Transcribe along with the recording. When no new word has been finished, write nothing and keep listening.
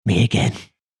Me again.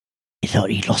 You thought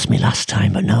he'd lost me last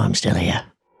time, but no, I'm still here.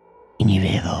 In your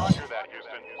ear hole. Roger that,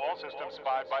 Houston. All systems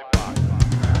 5 by 5.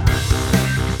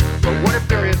 But what if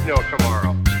there is no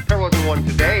tomorrow? There wasn't one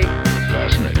today.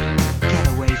 Fascinating. Get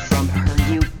away from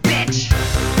her, you bitch!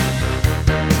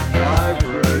 I'm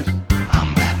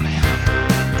Batman.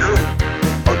 Do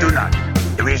or do not.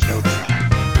 There is no try.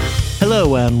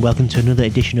 Hello and welcome to another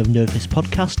edition of Nervous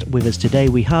Podcast. With us today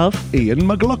we have... Ian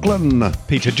McLaughlin,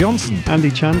 Peter Johnson,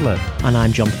 Andy Chandler. And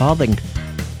I'm John Farthing.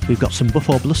 We've got some Buff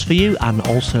or Plus for you and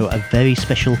also a very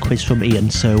special quiz from Ian,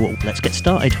 so let's get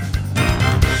started.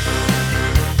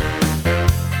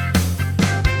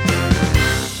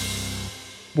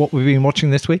 what we've been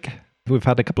watching this week? We've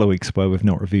had a couple of weeks where we've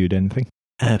not reviewed anything.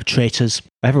 Traitors.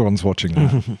 Everyone's watching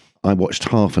that. I watched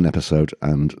half an episode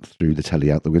and threw the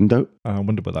telly out the window. I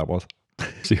wonder what that was.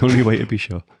 It's the only way to be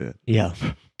sure. Yeah.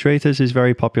 Traitors is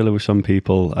very popular with some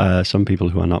people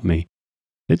who are not me.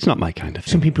 It's not my kind of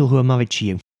thing. Some people who are married to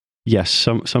you. Yes,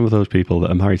 some of those people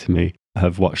that are married to me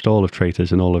have watched all of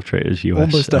Traitors and all of Traitors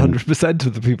US. Almost 100%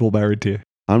 of the people married to you.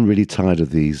 I'm really tired of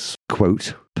these,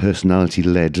 quote,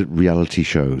 personality-led reality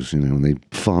shows, when they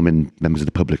farm in members of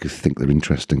the public who think they're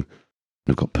interesting.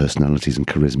 They've got personalities and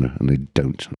charisma, and they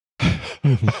don't.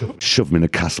 Shove them in a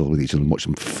castle with each other and watch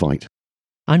them fight.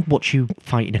 I'd watch you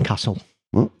fight in a castle.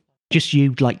 What? Just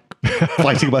you,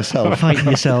 Fighting myself. fighting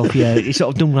yourself, yeah. It's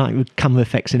sort of done right with camera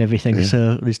effects and everything. Yeah.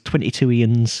 So there's 22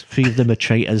 Ians, 3 of them are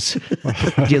traitors.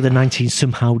 The other 19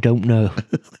 somehow don't know.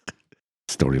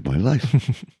 Story of my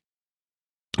life.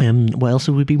 What else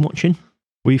have we been watching?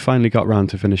 We finally got round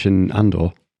to finishing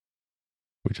Andor.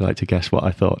 Would you like to guess what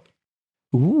I thought?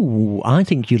 Ooh, I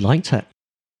think you liked it.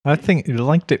 I think you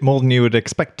liked it more than you would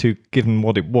expect to, given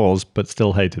what it was, but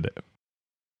still hated it.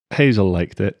 Hazel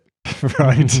liked it.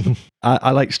 Right.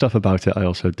 I like stuff about it. I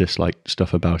also dislike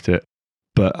stuff about it.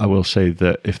 But I will say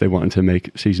that if they wanted to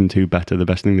make season 2 better, the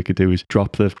best thing they could do is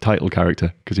drop the title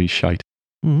character, because he's shite.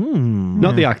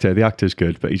 Not the actor. The actor's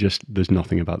good, but there's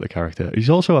nothing about the character. He's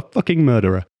also a fucking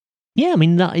murderer. Yeah, I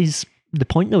mean, that is the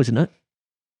point though, isn't it?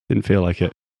 Didn't feel like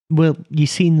it. Well, you've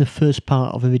seen the first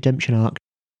part of a redemption arc.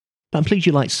 But I'm pleased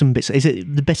you liked some bits. Is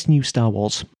it the best new Star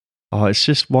Wars? Oh, it's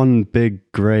just one big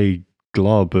grey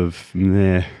glob of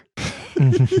meh.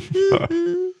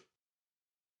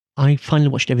 I finally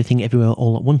watched Everything Everywhere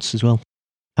All at Once as well.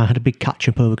 I had a big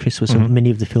catch-up over Christmas of many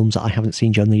of the films that I haven't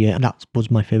seen during the year, and that was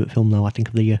my favourite film now, I think,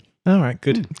 of the year. All right,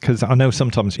 good. Because I know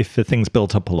sometimes if the thing's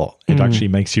built up a lot, it actually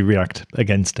makes you react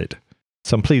against it.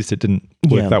 So I'm pleased it didn't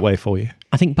work that way for you.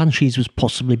 I think Banshees was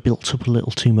possibly built up a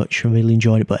little too much. I really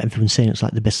enjoyed it, but everyone's saying it's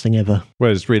like the best thing ever.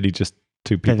 Whereas really just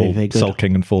two people Very, very good.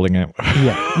 sulking and falling out.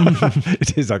 Yeah.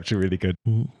 It is actually really good.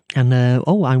 And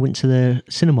I went to the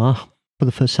cinema for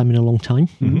the first time in a long time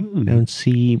and went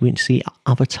to see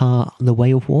Avatar: The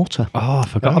Way of Water. Oh, I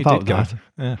forgot you about did go. that.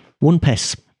 Yeah. One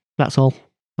piss. That's all.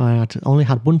 I only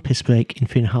had one piss break in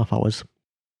 3.5 hours.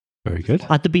 Very good.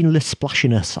 Had there been less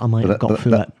splashiness, I might have got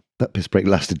through it. That piss break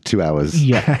lasted 2 hours.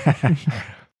 Yeah.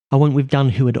 I went with Dan,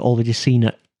 who had already seen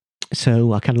it.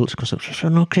 So I kind of looked across and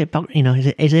said, okay,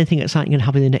 is anything exciting going to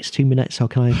happen in the next 2 minutes, or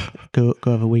can I go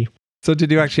have a wee? So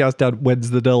did you actually ask Dad, when's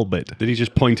the dull bit? Did he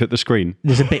just point at the screen?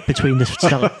 There's a bit between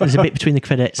the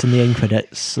credits and the end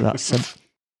credits. So that's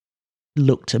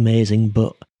looked amazing,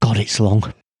 but God, it's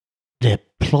long. The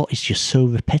plot is just so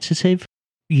repetitive.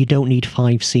 You don't need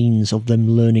 5 scenes of them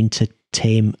learning to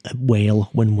tame a whale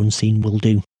when one scene will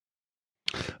do.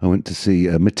 I went to see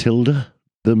Matilda,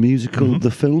 the musical,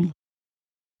 the film.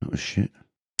 That was shit.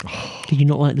 Did you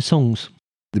not like the songs?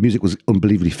 The music was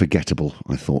unbelievably forgettable,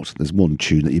 I thought. There's one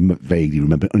tune that you vaguely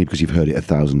remember, only because you've heard it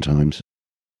 1,000 times.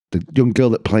 The young girl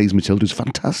that plays Matilda is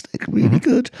fantastic, really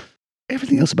good.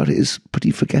 Everything else about it is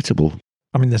pretty forgettable.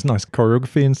 I mean, there's nice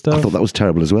choreography and stuff. I thought that was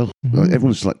terrible as well.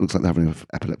 Everyone's looks like they're having an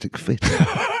epileptic fit.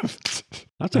 That's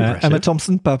impressive. Emma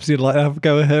Thompson, perhaps you'd like to have a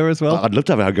go at her as well? I'd love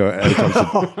to have a go at Emma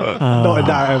Thompson. Not in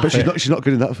that But outfit. she's not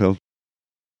good in that film.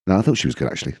 No, I thought she was good,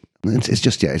 actually. It's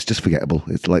just forgettable.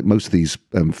 It's like most of these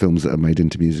films that are made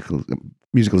into musicals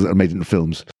that are made into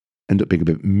films end up being a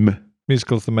bit meh.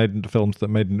 Musicals that made into films that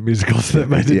made into musicals that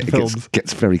made into films. It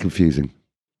gets very confusing.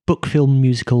 Book, film,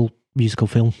 musical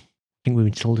film. I think we've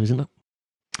been told, isn't it?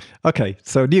 Okay,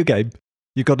 so new game.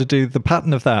 You've got to do the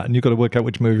pattern of that and you've got to work out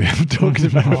which movie I'm talking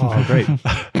about. Oh,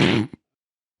 great.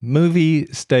 Movie,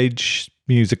 stage,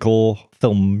 musical,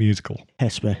 film, musical.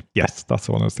 Hairspray. Yes, that's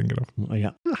the one I was thinking of. Oh,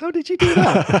 yeah. How did you do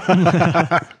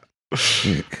that?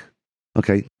 Sick.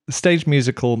 Okay. Stage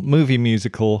musical, movie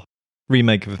musical,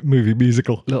 remake of movie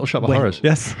musical. Little Shop of Well- Horrors.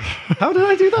 Yes. How did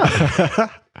I do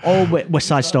that? Or West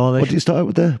Side Story. What did you start out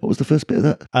with there? What was the first bit of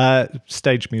that?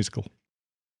 Stage musical.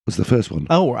 Was the first one?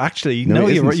 Oh, actually, No, no,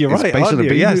 it you're isn't. It's right. based on aren't a you?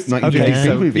 B- Yes. 1950 Okay,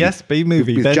 so movie. yes, B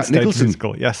movie, With then Jack stage Nicholson.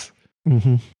 musical. Yes.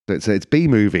 Mm-hmm. So it's B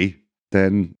movie,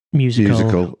 then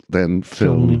Musical, then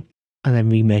film, and then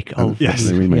remake of. Yes. and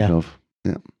then remake Yeah. of.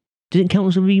 Yeah. Did it count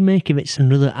as a remake if it's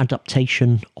another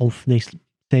adaptation of this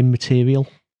same material?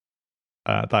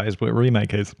 That is what a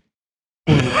remake is.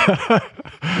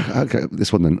 Okay,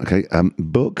 this one then. Okay,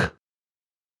 book,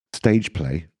 stage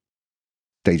play,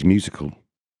 stage musical,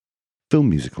 film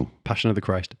musical. Passion of the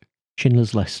Christ.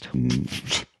 Schindler's List.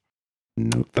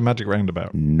 Nope. The Magic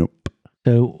Roundabout. Nope.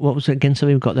 So what was it again? So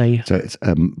we've got the So it's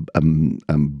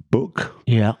book,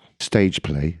 yeah. stage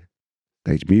play,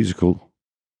 stage musical,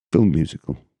 film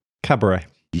musical. Cabaret.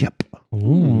 Yep.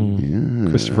 Ooh. Yeah.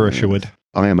 Christopher Isherwood.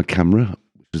 I Am a Camera,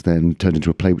 which was then turned into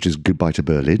a play, which is Goodbye to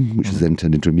Berlin, which is then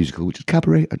turned into a musical, which is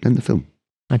Cabaret, and then the film.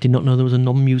 I did not know there was a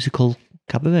non-musical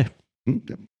cabaret.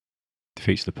 Yep.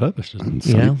 Defeats the purpose, doesn't it? And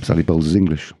Sally, Yeah. Sally Bowles is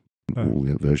English. Oh. All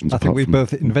the versions. I think apart we've from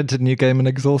both invented a new game and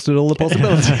exhausted all the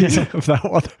possibilities of that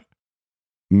one.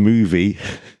 movie,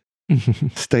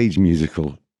 stage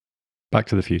musical. Back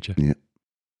to the Future.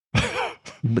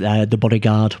 The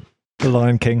Bodyguard, The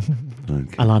Lion King.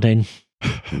 Okay. Aladdin,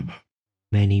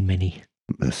 many.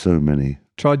 There's so many.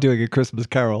 Try doing a Christmas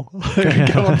Carol.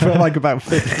 Go on for like about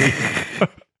 50.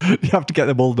 You have to get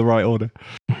them all in the right order.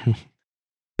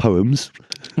 Poems,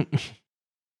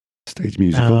 stage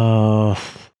musical, Oh,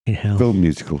 in hell. film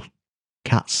musical.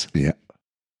 Cats. Yeah.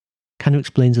 Kind of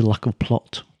explains the lack of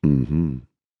plot. Hmm.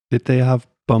 Did they have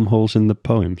bum holes in the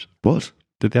poems? What?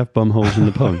 Did they have bum holes in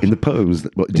the poems? In the poems?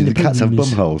 What, In did the the cats have bum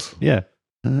poems. holes? Yeah.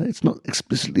 It's not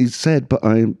explicitly said, but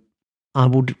I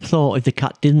would have thought if the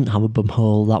cat didn't have a bum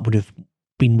hole, that would have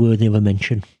been worthy of a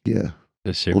mention. yeah.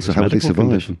 A serious Also, how would they medical survive?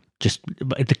 condition. Just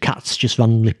but if the cats just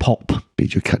randomly pop.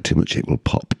 Beat your cat too much, it will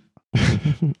pop.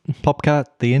 Popcat,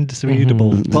 the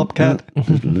indisputable Mhm.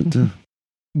 Popcat.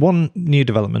 One new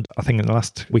development, I think, in the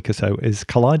last week or so is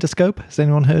Kaleidoscope. Has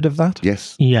anyone heard of that?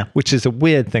 Yes. Yeah. Which is a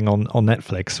weird thing on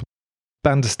Netflix.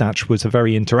 Bandersnatch was a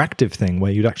very interactive thing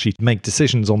where you'd actually make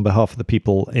decisions on behalf of the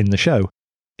people in the show.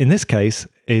 In this case,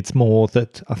 it's more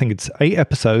that I think it's 8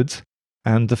 episodes,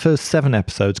 and the first 7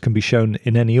 episodes can be shown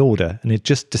in any order, and it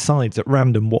just decides at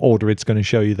random what order it's going to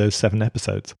show you those 7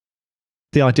 episodes.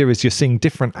 The idea is you're seeing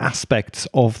different aspects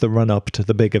of the run-up to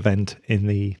the big event in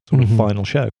the sort of final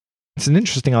show. It's an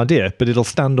interesting idea, but it'll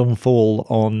stand or fall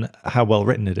on how well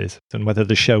written it is and whether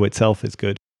the show itself is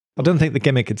good. I don't think the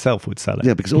gimmick itself would sell it.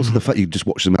 Yeah, because also the fact you just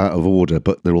watch them out of order,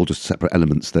 but they're all just separate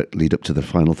elements that lead up to the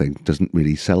final thing doesn't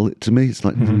really sell it to me. It's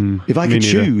like, if I Me could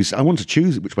neither. choose, I want to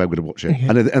choose which way I'm going to watch it.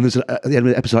 And there's at the end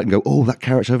of the episode, I can go, oh, that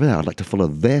character over there, I'd like to follow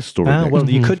their story next. Well,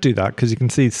 you could do that because you can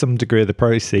see some degree of the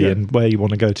privacy and where you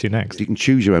want to go to next. You can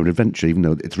choose your own adventure, even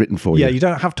though it's written for Yeah, you. you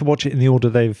don't have to watch it in the order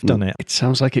they've done it. It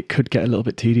sounds like it could get a little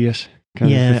bit tedious.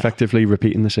 Kind Yeah. of effectively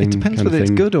repeating the same It depends kind of whether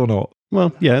thing. it's good or not.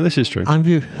 Well, yeah, this is true. I've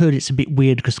heard it's a bit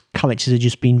weird because characters are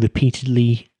just being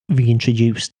repeatedly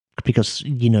reintroduced because,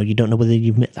 you know, you don't know whether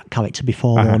you've met that character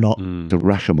before or not. The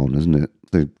Rashomon, isn't it?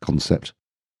 The concept.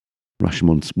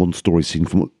 Rashomon's one story seen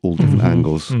from all different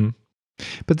angles. Mm.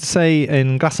 But to say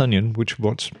in Glass Onion, which we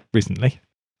watched recently,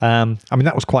 I mean,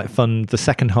 that was quite fun. The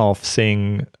second half,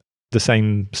 seeing the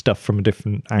same stuff from a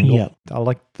different angle. Yeah. I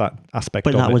like that aspect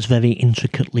But of that it. was very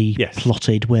intricately Yes.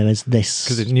 plotted, whereas this...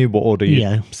 Because it knew what order you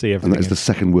Yeah. see And everything that is the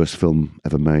second worst film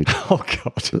ever made. Oh,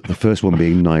 God. The first one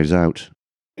being Knives Out.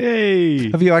 Hey!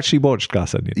 Have you actually watched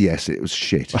Glass Onion? Yes, it was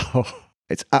shit. Oh.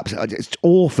 It's absolutely, it's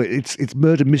awful. It's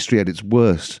murder mystery at its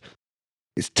worst.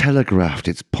 It's telegraphed.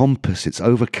 It's pompous. It's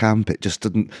over camp. It just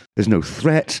doesn't. There's no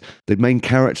threat. The main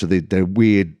character, they're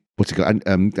weird. What's it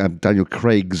got? Daniel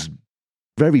Craig's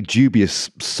very dubious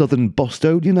Southern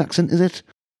Bostonian accent. Is it?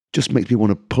 Just makes me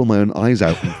want to pull my own eyes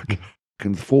out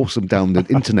and force them down the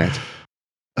internet.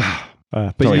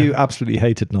 But Sorry. you absolutely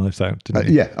hated Knives Out, didn't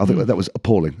you? Yeah, I think that was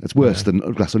appalling. It's worse than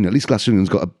Glass Onion. At least Glass Onion's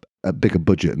got a bigger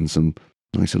budget and some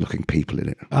nicer looking people in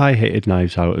it. I hated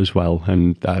Knives Out as well,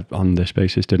 and on this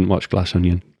basis didn't watch Glass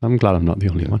Onion. I'm glad I'm not the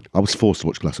only one. I was forced to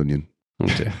watch Glass Onion. Oh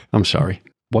dear. I'm sorry.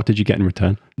 What did you get in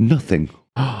return? Nothing.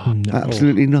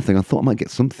 Absolutely nothing. I thought I might get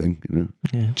something, you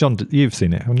know. John, you've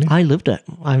seen it, haven't you? I loved it.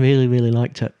 I really, really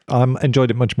liked it. I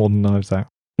enjoyed it much more than Knives Out.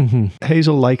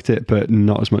 Hazel liked it, but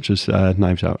not as much as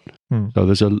Knives Out. So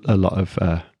there's a lot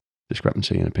of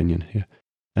discrepancy in opinion here.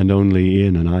 And only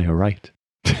Ian and I are right.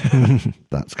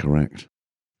 That's correct.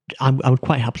 I would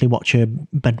quite happily watch a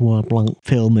Benoit Blanc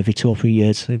film every 2 or 3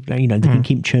 years. You know, they can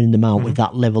keep churning them out with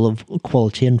that level of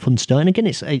quality and fun stuff. And again,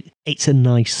 it's a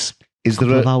nice Is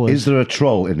couple of hours. there a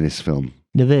troll in this film?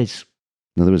 There is.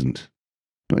 No, there isn't.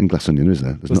 Not in Glass Onion, is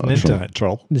there? There's an not a troll. internet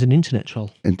troll. There's an internet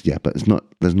troll. And, yeah, but there's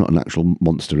not an actual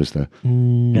monster, is there?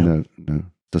 No. No.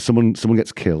 So someone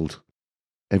gets killed.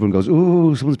 Everyone goes,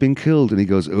 "Oh, someone's been killed," and he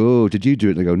goes, "Oh, did you do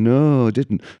it?" And they go, "No, I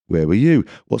didn't." "Where were you?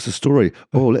 What's the story?"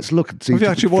 "Oh, let's look and see." Have you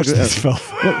actually watched figure it this film?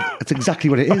 out." Well, that's exactly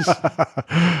what it is.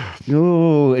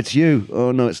 "No, it's you."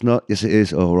 "Oh, no, it's not." "Yes, it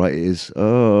is." "Oh, right, it is."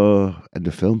 "Oh," end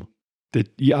of film.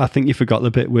 I think you forgot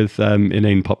the bit with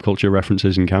inane pop culture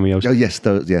references and cameos. Oh, yes,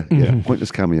 those, yeah,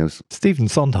 pointless cameos. Stephen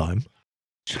Sondheim.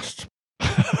 Just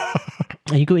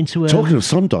Are you going to... talking of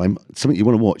Sondheim, something you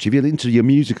want to watch. If you're into your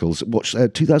musicals, watch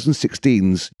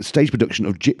 2016's stage production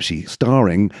of Gypsy,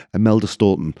 starring Imelda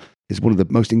Staunton. It's one of the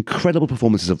most incredible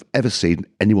performances I've ever seen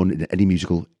anyone in any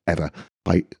musical ever.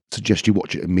 I suggest you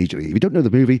watch it immediately. If you don't know the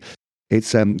movie,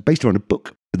 it's based around a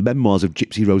book, the memoirs of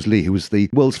Gypsy Rose Lee, who was the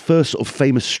world's first sort of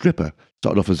famous stripper.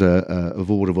 Started off as a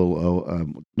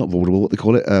vaudeville, not vaudeville, what they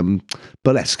call it,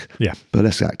 burlesque. Yeah.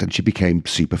 Burlesque act. And she became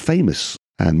super famous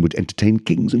and would entertain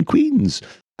kings and queens.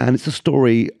 And it's a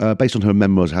story based on her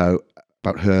memoirs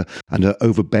about her and her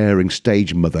overbearing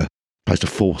stage mother tries to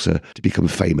force her to become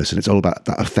famous. And it's all about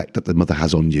that effect that the mother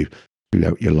has on you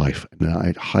throughout your life. And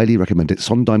I highly recommend it.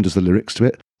 Sondheim does the lyrics to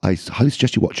it. I highly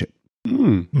suggest you watch it.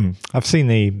 I've seen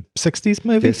the 60s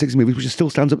movie. Yeah, 60s movie, which still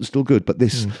stands up and still good. But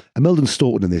this, Imelda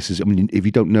Staunton in this is, I mean, if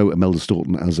you don't know Imelda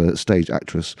Staunton as a stage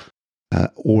actress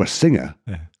or a singer,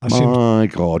 my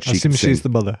God, I assume she's the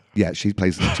mother. Yeah, she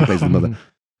plays the mother.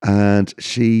 And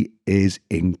she is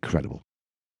incredible.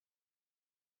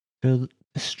 So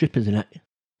the strippers in it.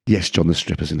 Yes, John, the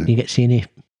strippers in it. You get to see any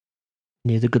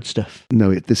of the good stuff.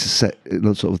 No, this is set in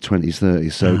the sort of 20s,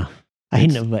 30s. So a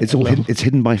hint of it. It's all hidden, it's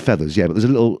hidden by feathers, yeah, but there's a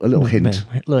little hint.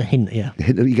 A little hint, yeah.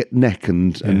 You get neck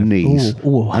and knees.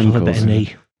 Oh, I love a bit of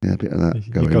knee. Yeah, a bit of that.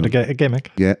 You've got to get a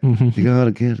gimmick. Yeah, you got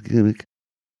to get a gimmick.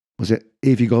 Was it,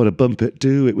 if you got to bump it,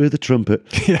 do it with a trumpet?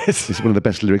 Yes. It's one of the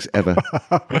best lyrics ever.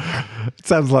 It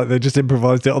sounds like they just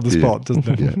improvised it on the spot, doesn't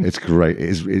it? Yeah, it's great.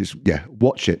 It's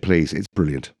watch it, please. It's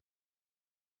brilliant.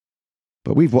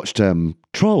 But we've watched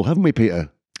Troll, haven't we, Peter?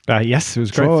 Yes, it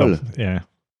was a great Troll. film. Yeah.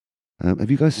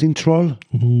 Have you guys seen Troll?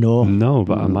 No,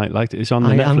 but I might like it. It's on the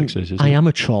Netflixes, isn't it? I am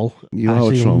a troll. You are as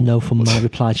a you'll troll. know from my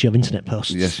reply to your internet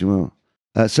posts. Yes, you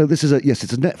are. So this is it's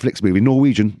a Netflix movie,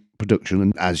 Norwegian production,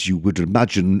 and as you would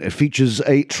imagine, it features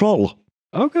a troll.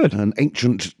 Oh, good. An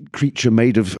ancient creature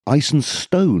made of ice and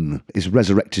stone is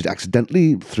resurrected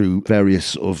accidentally through various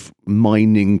sort of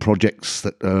mining projects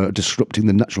that are disrupting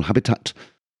the natural habitat.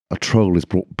 A troll is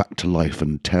brought back to life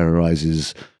and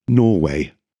terrorizes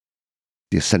Norway.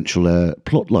 The essential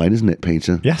plot line, isn't it,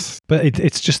 Peter? Yes, but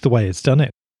it's just the way it's done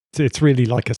it. It's really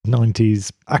like a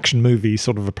 90s action movie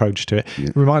sort of approach to it. Yeah.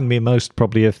 It reminded me most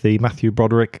probably of the Matthew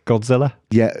Broderick Godzilla.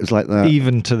 Yeah, it's like that.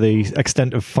 Even to the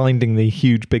extent of finding the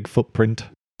huge big footprint.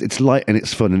 It's light and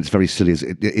it's fun and it's very silly.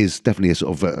 It is definitely a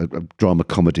sort of a drama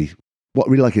comedy. What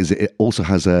I really like is it also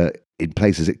has in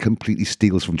places it completely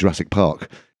steals from Jurassic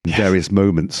Park in various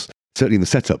moments. Certainly in the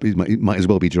setup, it might as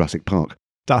well be Jurassic Park.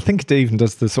 I think it even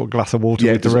does the sort of glass of water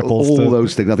with the ripples. All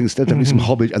those things. I think it's definitely some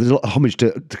homage. And there's a lot of homage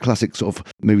to classic sort of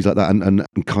movies like that and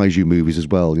kaiju movies as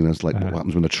well. You know, it's like what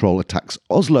happens when a troll attacks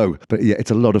Oslo. But yeah,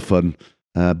 it's a lot of fun.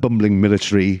 Bumbling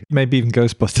military. Maybe even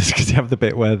Ghostbusters, because you have the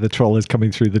bit where the troll is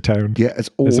coming through the town. Yeah, it's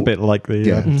a bit like the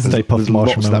Stay Puft there's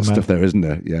lots of Marshmallow that Man. stuff there, isn't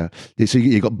there? Yeah. So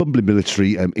you've got bumbling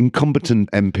military,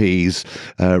 incompetent MPs,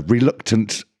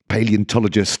 reluctant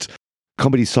paleontologist,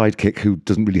 comedy sidekick who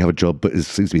doesn't really have a job but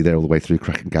seems to be there all the way through,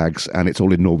 cracking gags, and it's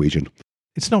all in Norwegian.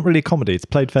 It's not really a comedy. It's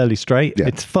played fairly straight. Yeah.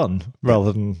 It's fun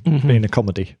rather than being a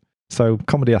comedy. So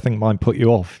comedy, I think, might put you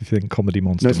off if you think comedy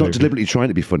monster. No, it's not movie. deliberately trying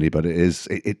to be funny, but it is.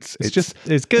 It's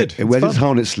good. It wears its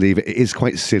heart on its sleeve. It is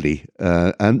quite silly,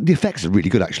 and the effects are really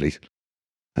good, actually.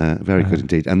 Very good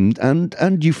indeed.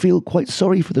 And you feel quite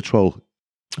sorry for the troll.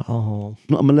 Oh,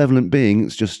 Not a malevolent being.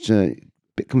 It's just a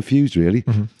bit confused, really.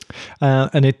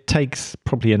 And it takes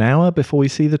probably an hour before we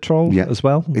see the troll as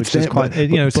well, which It's is there, quite,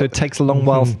 but- so it takes a long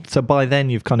while. So by then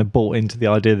you've kind of bought into the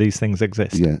idea these things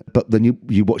exist. Yeah, but then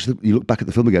you watch you look back at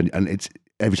the film again, and it's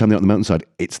every time they're on the mountainside,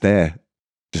 it's there,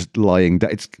 just lying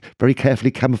down. It's very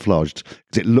carefully camouflaged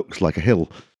because it looks like a hill.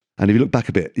 And if you look back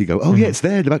a bit, you go, "Oh yeah, it's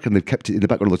there in the background." They've kept it in the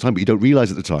background all the time, but you don't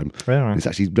realise at the time it's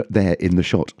actually there in the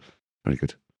shot. Very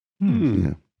good.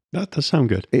 Yeah. That does sound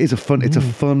good. It is a fun. It's a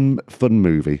fun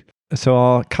movie. So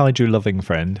our kaiju loving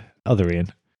friend, other Ian,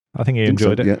 I think he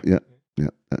enjoyed it. Yeah.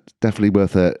 That's definitely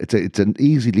worth it. It's an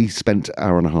easily spent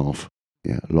hour and a half.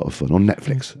 Yeah, a lot of fun on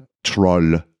Netflix.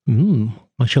 Troll.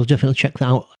 I shall definitely check that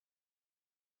out.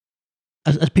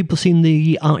 Has people seen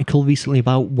the article recently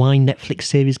about why Netflix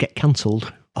series get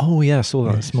cancelled? Oh yeah, I saw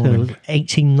that this morning. So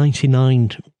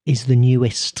 1899 is the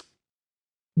newest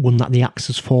one that the axe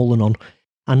has fallen on.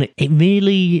 And it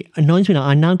really annoys me now.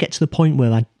 I now get to the point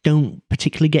where I don't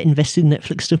particularly get invested in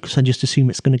Netflix stuff because I just assume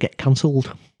it's going to get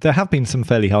cancelled. There have been some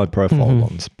fairly high-profile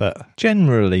ones, but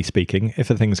generally speaking, if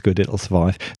a thing's good, it'll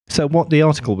survive. So what the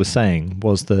article was saying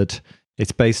was that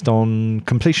it's based on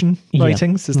completion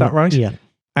ratings, is that right? Yeah.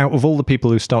 Out of all the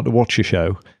people who start to watch a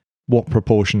show, what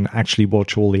proportion actually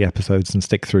watch all the episodes and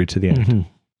stick through to the end?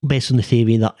 Based on the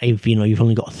theory that if you've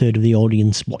only got a third of the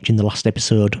audience watching the last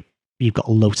episode, you've got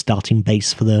a low starting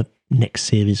base for the next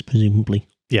series, presumably.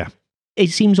 Yeah.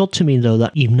 It seems odd to me, though,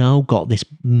 that you've now got this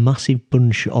massive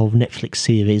bunch of Netflix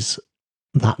series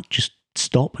that just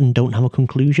stop and don't have a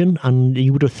conclusion. And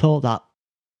you would have thought that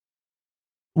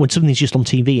when something's just on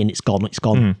TV and it's gone, it's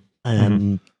gone.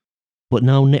 But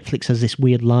now Netflix has this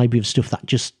weird library of stuff that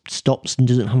just stops and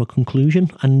doesn't have a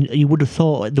conclusion. And you would have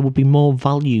thought there would be more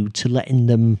value to letting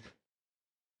them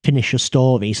finish a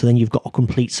story, so then you've got to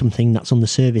complete something that's on the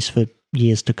service for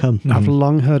years to come. I've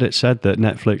long heard it said that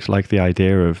Netflix like the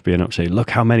idea of being able to say, look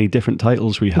how many different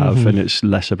titles we have, and it's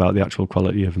less about the actual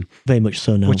quality of them. Very much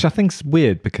so now. Which I think's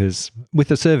weird, because with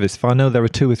the service, if I know there are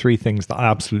 2 or 3 things that I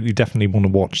absolutely definitely want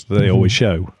to watch that they always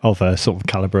show, of a sort of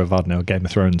caliber of, I don't know, Game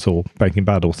of Thrones or Breaking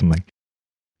Bad or something,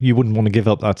 you wouldn't want to give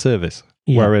up that service.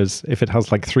 Yeah. Whereas if it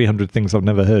has like 300 things I've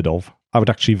never heard of, I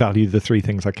would actually value the 3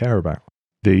 things I care about.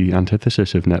 The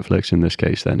antithesis of Netflix in this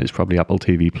case then is probably Apple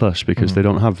TV Plus, because they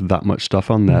don't have that much stuff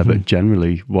on there, but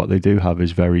generally what they do have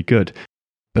is very good.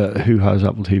 But who has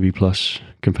Apple TV Plus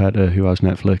compared to who has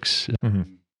Netflix?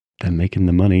 They're making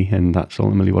the money, and that's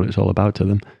ultimately what it's all about to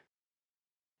them.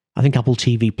 I think Apple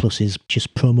TV Plus is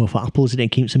just promo for Apple, isn't it?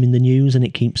 It keeps them in the news and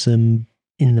it keeps them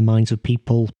in the minds of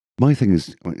people. My thing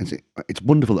is, it's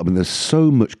wonderful. I mean, there's so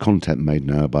much content made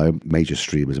now by major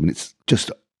streamers. I mean, it's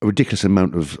just a ridiculous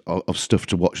amount of stuff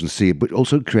to watch and see, but it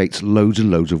also creates loads and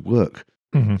loads of work.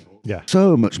 Yeah.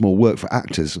 So much more work for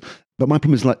actors. But my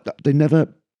problem is, like, they never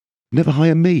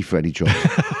hire me for any job.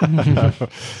 Do you know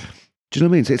what I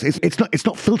mean? So it's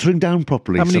not filtering down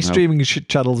properly. How many somehow. streaming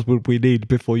channels would we need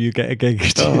before you get a gig?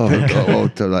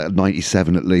 Like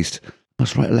 97 at least.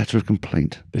 Must write a letter of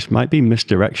complaint. This might be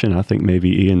misdirection. I think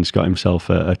maybe Ian's got himself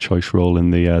a choice role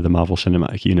in the Marvel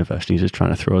Cinematic Universe, and he's just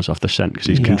trying to throw us off the scent because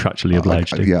he's contractually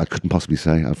obliged to. I couldn't possibly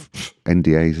say. I've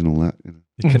NDAs and all that.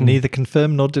 You can neither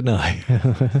confirm nor deny.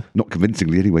 Not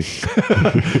convincingly, anyway.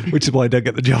 Which is why I don't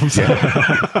get the jobs.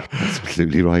 That's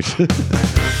absolutely right.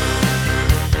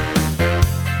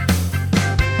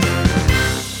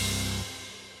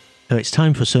 So it's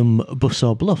time for some buffs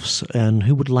or bluffs, and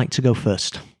who would like to go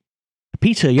first?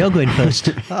 Peter, you're going first.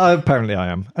 Apparently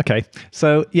I am. Okay.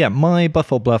 So, yeah, my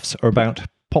buff or bluffs are about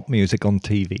pop music on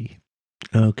TV.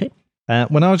 Okay.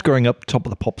 When I was growing up, Top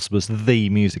of the Pops was the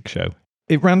music show.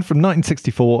 It ran from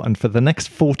 1964 and for the next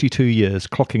 42 years,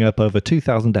 clocking up over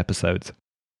 2,000 episodes.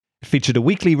 It featured a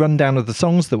weekly rundown of the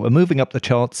songs that were moving up the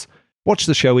charts. Watch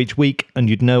the show each week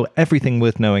and you'd know everything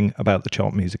worth knowing about the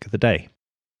chart music of the day.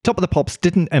 Top of the Pops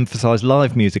didn't emphasise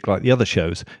live music like the other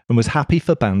shows and was happy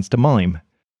for bands to mime.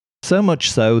 So much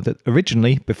so that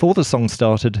originally, before the song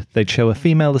started, they'd show a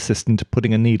female assistant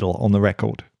putting a needle on the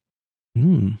record.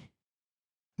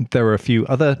 There are a few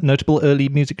other notable early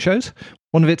music shows.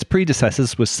 One of its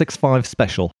predecessors was 6-5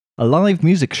 Special, a live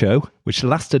music show which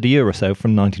lasted a year or so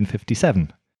from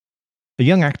 1957. A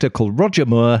young actor called Roger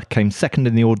Moore came second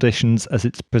in the auditions as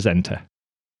its presenter.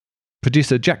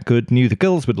 Producer Jack Good knew the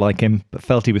girls would like him, but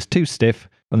felt he was too stiff,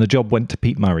 and the job went to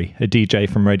Pete Murray, a DJ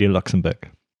from Radio Luxembourg.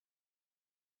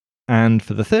 And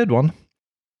for the third one,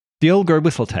 the Old Grey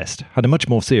Whistle Test had a much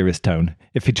more serious tone.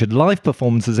 It featured live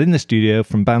performances in the studio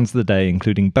from bands of the day,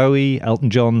 including Bowie, Elton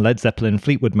John, Led Zeppelin,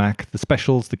 Fleetwood Mac, The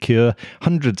Specials, The Cure,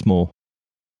 hundreds more.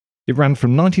 It ran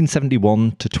from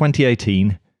 1971 to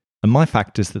 2018, and my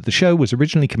fact is that the show was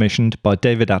originally commissioned by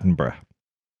David Attenborough.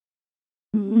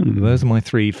 Those are my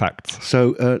 3 facts.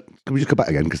 So, can we just go back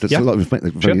again? Because there's a lot of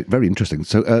information, very interesting.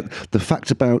 So, the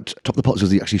fact about Top of the Pops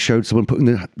is he actually showed someone putting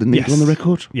the needle on the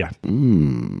record? Yeah.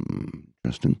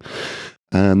 Interesting.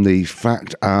 And the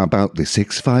fact about the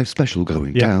 6-5 Special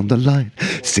going down the line.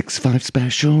 6-5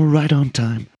 Special, right on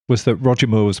time. Was that Roger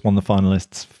Moore was one of the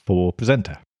finalists for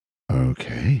presenter.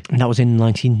 Okay. And that was in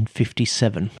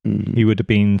 1957. He would have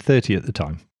been 30 at the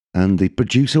time. And the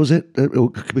producer, was it, who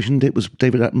commissioned it, was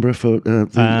David Attenborough for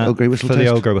the Old Grey Whistle Test? For the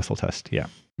Old Grey Whistle Test, yeah.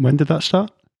 When did that start?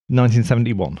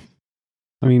 1971.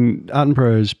 I mean,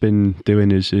 Attenborough has been doing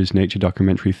his nature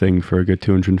documentary thing for a good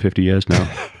 250 years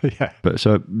now. Yeah. But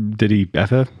so, did he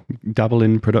ever dabble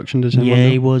in production? Does anyone Yeah,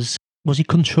 know? he was he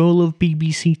control of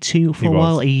BBC Two for a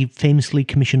while? He famously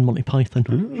commissioned Monty Python.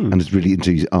 And is really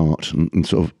into his art, and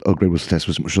sort of Old Grey Whistle Test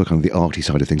was much like kind of the arty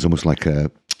side of things, almost like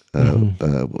a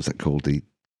What's that called? The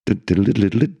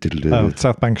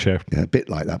South Bank Show. yeah, a bit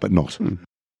like that, but not.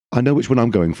 I know which one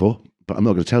I'm going for, but I'm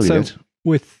not going to tell you yet.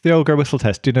 With the Old Grey Whistle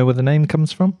Test, do you know where the name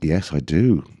comes from? Yes, I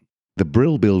do. The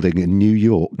Brill Building in New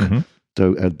York.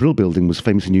 So Brill Building was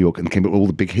famous in New York and came up with all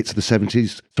the big hits of the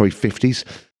 50s.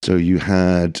 So you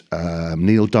had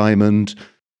Neil Diamond,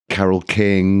 Carole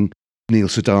King, Neil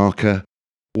Sedaka.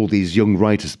 All these young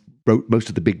writers wrote most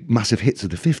of the big, massive hits of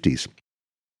the 50s.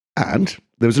 And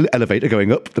there was an elevator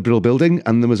going up the Brill Building,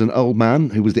 and there was an old man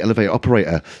who was the elevator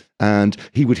operator. And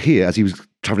he would hear, as he was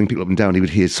travelling people up and down, he would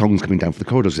hear songs coming down from the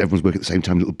corridors. Everyone's working at the same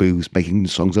time, little booths, making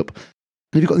songs up.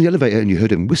 And if you got in the elevator and you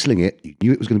heard him whistling it, you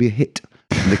knew it was going to be a hit.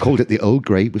 And they called it the Old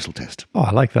Grey Whistle Test. Oh,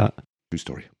 I like that. True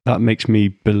story. That makes me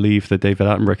believe the David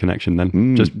Attenborough connection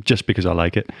then, just because I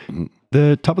like it.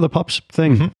 The Top of the Pops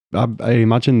thing, I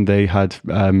imagine they had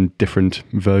different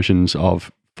versions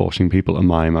of forcing people to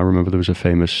mime. I remember there was a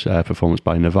famous performance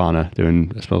by Nirvana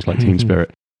doing It Smells Like Teen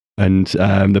Spirit. And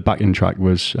the backing track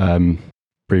was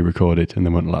pre-recorded and they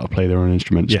weren't allowed to play their own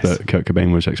instruments. Yes. But Kurt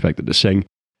Cobain was expected to sing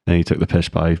and he took the piss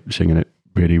by singing it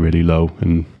really, really low.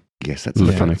 And Yes, that's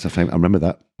a famous. I remember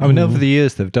that. I mean, over the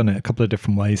years, they've done it a couple of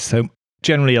different ways. So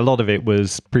generally, a lot of it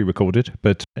was pre-recorded,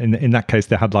 but in that case,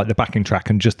 they had like the backing track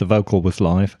and just the vocal was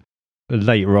live.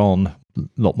 Later on, a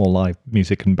lot more live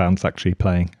music and bands actually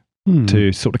playing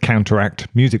to sort of counteract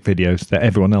music videos that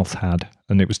everyone else had.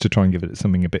 And it was to try and give it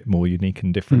something a bit more unique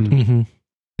and different.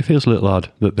 It feels a little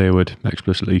odd that they would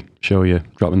explicitly show you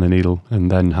dropping the needle and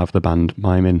then have the band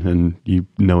miming and you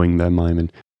knowing they're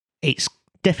miming. It's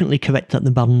definitely correct that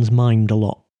the band's mimed a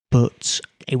lot, but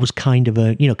it was kind of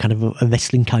a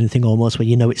wrestling kind of thing almost, where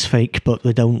you know it's fake, but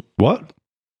they don't. What?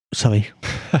 Sorry.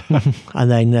 And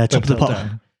then Top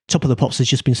of the Pops has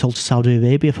just been sold to Saudi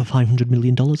Arabia for $500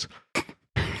 million.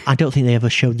 I don't think they ever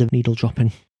showed the needle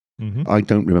dropping. I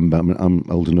don't remember. I mean, I'm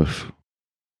old enough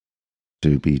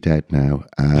to be dead now,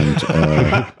 and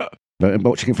but I'm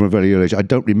watching it from a very early age. I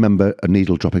don't remember a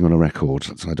needle dropping on a record,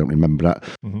 so I don't remember that.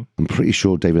 I'm pretty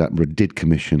sure David Attenborough did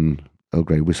commission Earl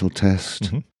Grey Whistle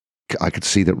Test. I could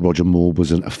see that Roger Moore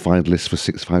was a finalist for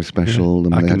 6-5 Special,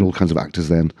 and they had all kinds of actors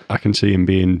then. I can see him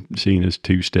being seen as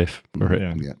too stiff for it.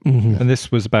 Yeah. And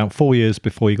this was about 4 years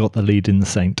before he got the lead in The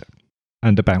Saint,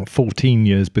 and about 14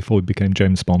 years before he became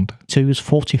James Bond. So he was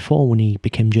 44 when he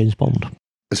became James Bond.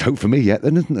 There's hope for me yet,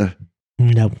 then, isn't there?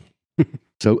 No.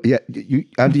 So, yeah,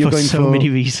 Andy, you're going so many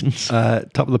reasons.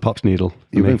 Top of the Pops needle.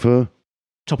 You're going for...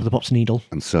 Top of the Pops needle.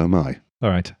 And so am I. All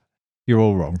right. You're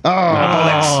all wrong.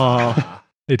 Oh,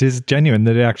 It is genuine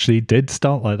that it actually did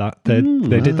start like that. They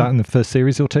did that in the first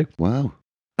series or two. wow.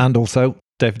 And also,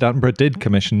 David Attenborough did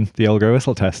commission the Old Grey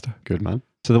Whistle Test. Good man.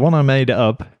 So the one I made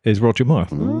up is Roger Moore.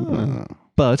 Ah.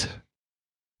 But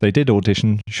they did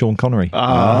audition Sean Connery,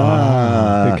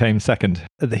 who came second.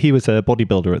 He was a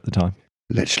bodybuilder at the time.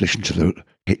 Let's listen to the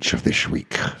hitch of this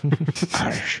week.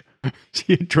 Irish.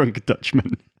 See a drunk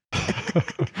Dutchman.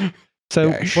 So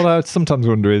Yes. what I sometimes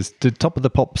wonder is, did Top of the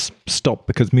Pops stop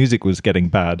because music was getting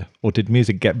bad? Or did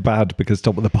music get bad because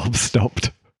Top of the Pops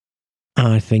stopped?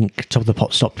 I think Top of the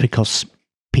Pops stopped because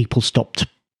people stopped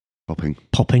popping.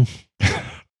 I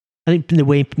think the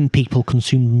way people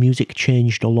consumed music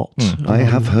changed a lot. I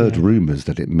have heard rumours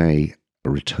that it may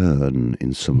return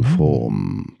in some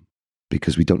form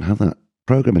because we don't have that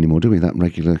program anymore, do we? That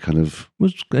regular kind of...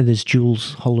 There's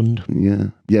Jules Holland.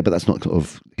 Yeah, but that's not sort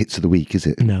of hits of the week, is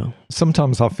it? No.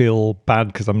 Sometimes I feel bad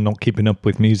because I'm not keeping up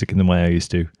with music in the way I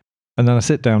used to. And then I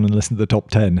sit down and listen to the top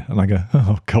 10 and I go,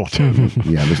 oh, God.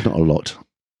 Yeah, there's not a lot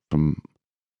from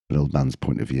an old man's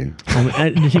point of view.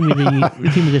 The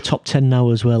thing with the top 10 now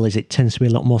as well is it tends to be a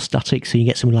lot more static. So you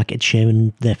get someone like Ed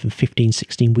Sheeran there for 15,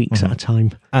 16 weeks at a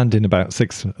time. And in about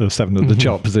 6 or 7 of the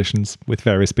chart positions with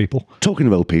various people. Talking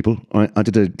of old people, I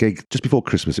did a gig just before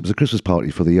Christmas. It was a Christmas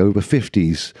party for the over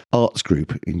 50s arts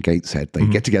group in Gateshead. They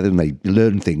get together and they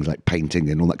learn things like painting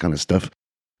and all that kind of stuff.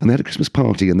 And they had a Christmas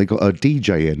party and they got a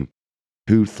DJ in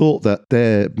who thought that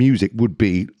their music would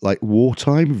be like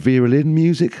wartime violin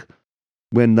music.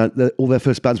 When all their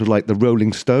first bands were like the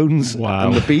Rolling Stones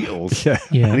and the Beatles.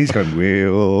 Yeah. And he's going,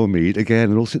 we'll meet again.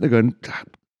 And all sitting there going,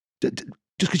 just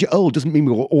because you're old doesn't mean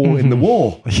we're all in the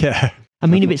war. Yeah. I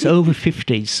mean, if it's over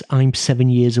 50s, I'm 7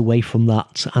 years away from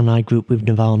that. And I grew up with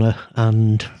Nirvana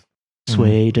and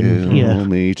Suede. And We'll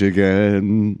meet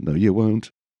again. No, you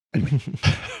won't. Anyway,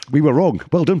 we were wrong.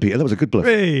 Well done, Peter. That was a good bluff.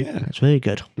 That's very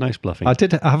good. Nice bluffing. I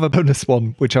did have a bonus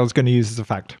one, which I was going to use as a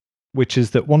fact, which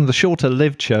is that one of the shorter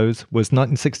lived shows was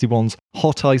 1961's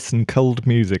Hot Ice and Cold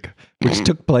Music, which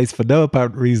took place for no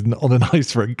apparent reason on an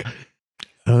ice rink.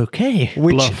 Okay.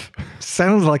 Which Bluff.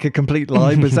 sounds like a complete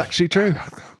lie, but it's actually true.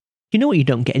 You know what you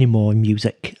don't get anymore in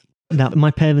music? That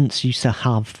my parents used to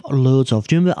have loads of.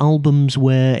 Do you remember albums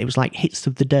where it was like hits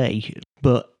of the day,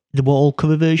 but they were all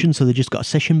cover versions, so they just got a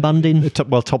session band in?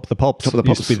 Top of the Pops. Top of the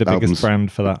used to be the Pops biggest albums.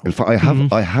 brand for that. In fact,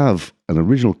 I have an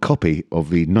original copy of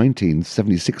the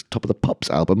 1976 Top of the Pops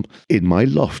album in my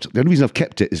loft. The only reason I've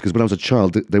kept it is because when I was a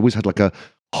child, they always had like a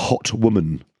hot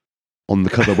woman on the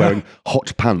cover wearing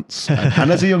hot pants.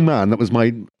 And as a young man, that was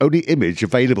my only image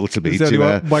available to me. Is there any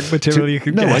wank material you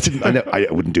could no, get? I didn't. I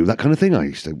wouldn't do that kind of thing.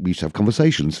 We used to have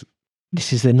conversations.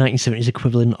 This is the 1970s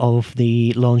equivalent of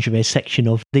the lingerie section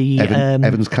of the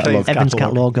Evans catalogue. Evans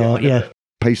catalogue, or yeah.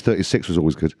 Page 36 was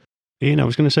always good. Ian, I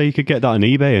was going to say you could get that on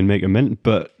eBay and make a mint,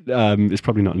 but it's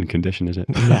probably not in condition, is it?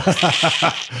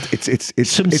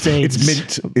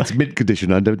 It's mint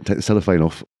condition. I don't take the cellophane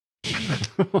off.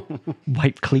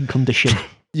 Wipe clean condition.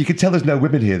 You can tell there's no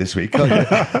women here this week, can't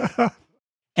you?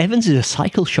 Evans is a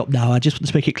cycle shop now. I just want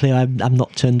to make it clear I'm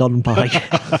not turned on by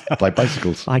By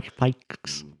bicycles.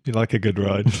 bikes. You like a good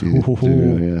ride.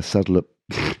 Yeah, saddle up.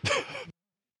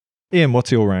 Ian,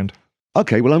 what's your round?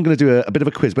 Okay, well, I'm going to do a bit of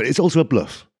a quiz, but it's also a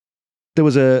bluff. There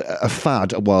was a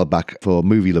fad a while back for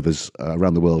movie lovers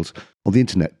around the world on the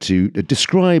internet to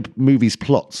describe movies'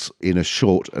 plots in a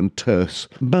short and terse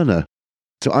manner.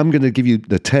 So I'm going to give you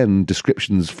the 10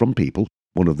 descriptions from people.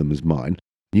 One of them is mine.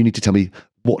 You need to tell me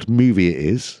what movie it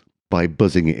is by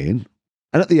buzzing it in.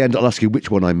 And at the end, I'll ask you which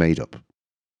one I made up.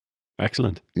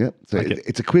 Excellent. Yeah, so Okay.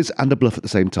 it's a quiz and a bluff at the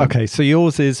same time. Okay, so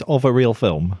yours is of a real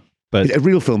film, but It's a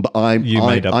real film, but I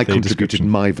made up the contributed description.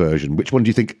 my version. Which one do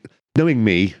you think, knowing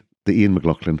me, the Ian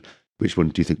McLaughlin, which one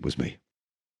do you think was me?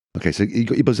 Okay, so you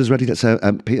got your buzzers ready? Let's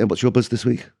Peter, what's your buzz this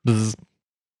week? Bzz.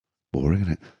 Boring,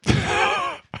 isn't it?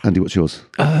 Andy, what's yours?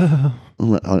 I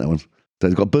like that one. So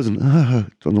you've got a buzz and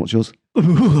John, what's yours?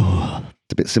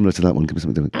 It's a bit similar to that one. Give me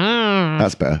something different.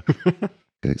 That's better.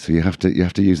 Okay, so you have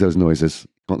to use those noises.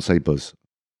 Can't say buzz.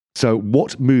 So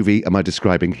what movie am I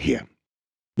describing here?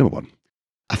 Number 1.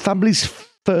 A family's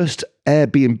first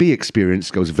Airbnb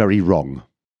experience goes very wrong.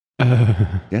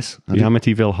 Yes? The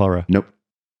Amityville Horror. Nope.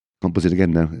 Can't buzz it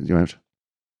again now. You're out.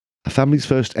 A family's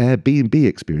first Airbnb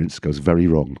experience goes very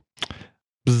wrong.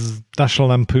 Bzz. National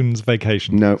Lampoon's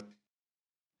Vacation. No.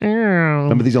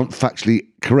 Remember, these aren't factually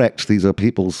correct. These are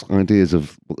people's ideas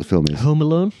of what the film is. Home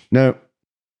Alone. No.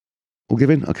 We'll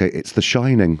give in. Okay, it's The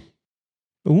Shining.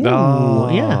 Ooh,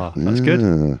 yeah. That's good.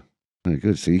 Ah, very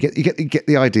good. So you get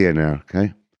the idea now.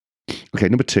 Okay. Okay.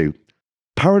 Number 2.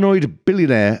 Paranoid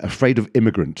billionaire afraid of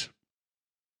immigrant.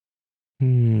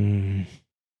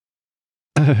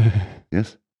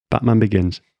 Yes. Batman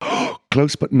Begins.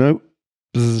 Close, but no.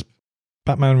 Bzz.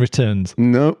 Batman Returns.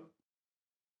 No.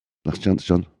 Last chance,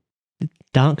 John.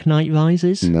 Dark Knight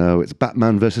Rises. No, it's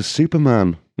Batman versus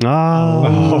Superman.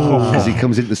 Oh. Because he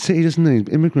comes into the city, doesn't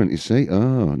he? Immigrant, you see.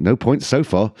 Oh, no points so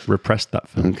far. Repressed that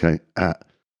film. Okay.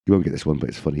 You won't get this one, but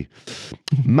it's funny.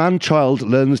 Man-child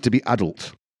learns to be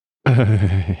adult.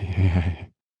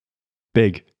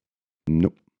 Big.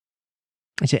 Nope.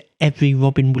 Is it every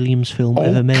Robin Williams film Oh,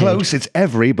 ever made? close. It's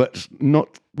every, but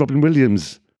not Robin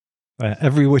Williams.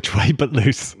 Every Which Way But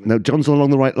Loose. No, John's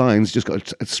along the right lines. Just got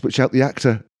to switch out the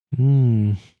actor.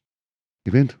 Hmm.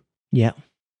 You in? Yeah.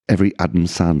 Every Adam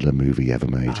Sandler movie ever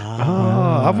made.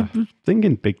 I was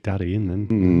thinking Big Daddy and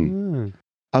then.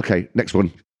 Okay, next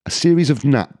one. A series of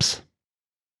naps.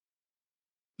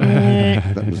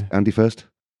 That was Andy first.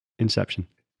 Inception.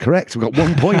 Correct. We've got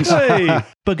 1 point.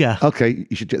 Bugger. Okay,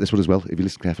 you should get this one as well if you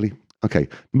listen carefully. Okay,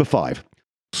 number 5.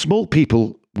 Small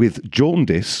people with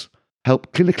jaundice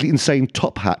help clinically insane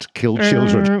top hat kill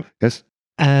children. Yes?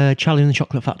 Charlie and the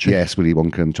Chocolate Factory. Yes, Willy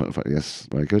Wonka and the Chocolate Factory. Yes,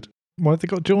 very good. Why have they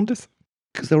got jaundice?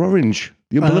 Because they're orange.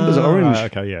 The Oompa Loompas are orange.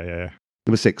 Right, okay, yeah.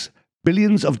 Number 6.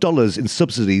 Billions of dollars in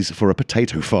subsidies for a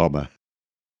potato farmer.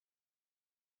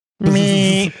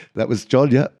 That was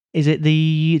John, yeah. Is it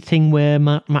the thing where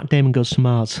Matt Damon goes to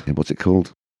Mars? Yeah, what's it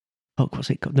called? Fuck, what's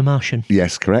it called? The Martian.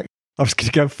 Yes, correct. I was going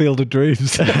to go Field of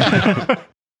Dreams.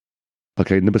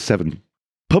 Okay, number 7.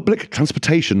 Public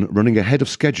transportation running ahead of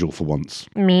schedule for once.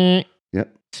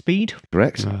 Yep, Speed.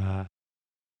 correct.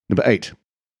 Number 8.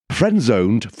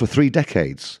 Friend-zoned for 3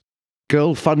 decades.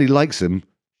 Girl finally likes him,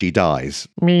 she dies.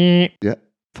 Yeah.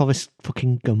 Forrest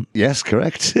fucking Gump. Yes,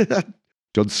 correct.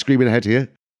 John's screaming ahead here.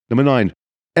 Number 9.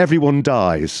 Everyone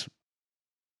dies.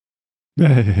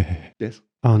 Yes.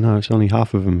 Oh no, it's only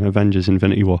half of them. Avengers: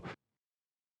 Infinity War.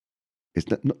 It's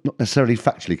not necessarily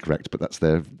factually correct, but that's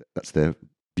their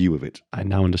view of it. I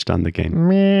now understand the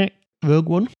game. Rogue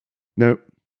One. No.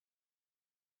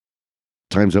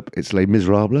 Time's up. It's Les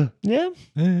Miserables. Yeah.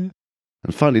 And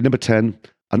finally, number 10.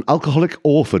 An alcoholic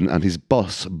orphan and his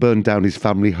boss burned down his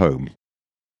family home.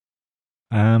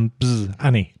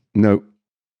 Annie. No.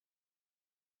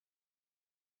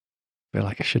 I feel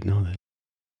like I should know this.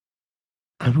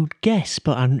 I would guess,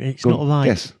 but it's Go not on, right.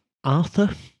 Guess. Arthur?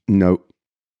 No.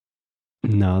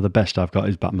 No, the best I've got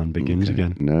is Batman Begins Okay.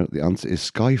 again. No, the answer is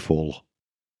Skyfall.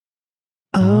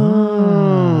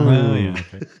 Oh, yeah.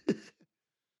 Okay.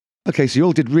 Okay, so you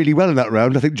all did really well in that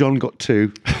round. I think John got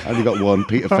 2, and you got 1.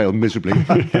 Peter failed miserably.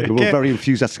 We were all very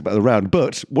enthusiastic about the round.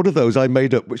 But one of those I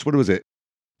made up. Which one was it?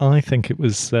 I think it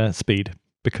was Speed,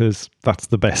 because that's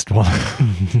the best one.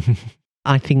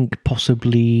 I think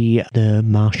possibly The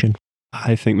Martian.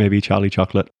 I think maybe Charlie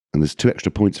Chocolate. And there's 2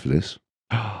 extra points for this.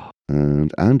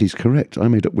 And Andy's correct. I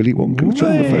made up Willy Wonka and the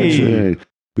Chocolate Factory,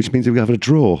 which means we have a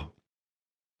draw.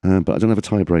 But I don't have a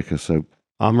tiebreaker, so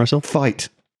Arm wrestle. fight.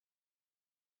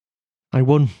 I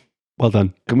won. Well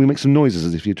done. Can we make some noises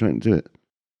as if you're trying to do it?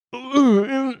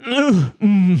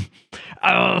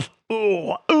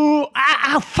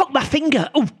 Fuck my finger.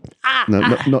 No,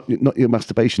 not your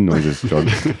masturbation noises, John.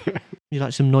 You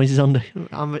like some noises on the...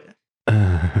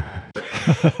 I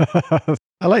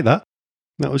like that.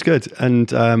 That was good.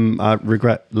 And I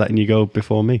regret letting you go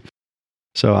before me.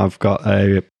 So I've got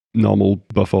a normal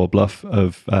buff or bluff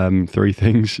of 3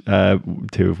 things,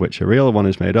 2 of which are real, 1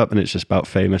 is made up, and it's just about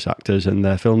famous actors and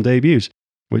their film debuts,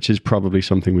 which is probably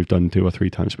something we've done 2 or 3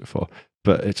 times before,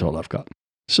 but it's all I've got.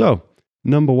 So,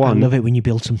 number 1. I love it when you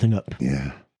build something up.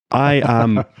 Yeah, I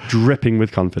am dripping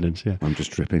with confidence, yeah. I'm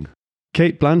just dripping.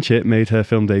 Kate Blanchett made her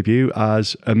film debut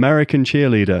as American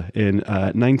cheerleader in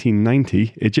a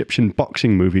 1990 Egyptian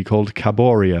boxing movie called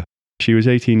Caboria. She was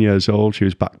 18 years old. She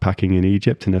was backpacking in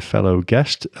Egypt, and a fellow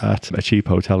guest at a cheap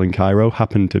hotel in Cairo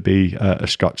happened to be a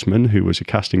Scotsman who was a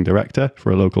casting director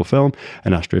for a local film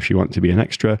and asked her if she wanted to be an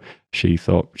extra. She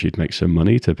thought she'd make some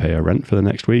money to pay her rent for the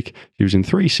next week. She was in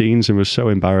 3 scenes and was so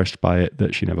embarrassed by it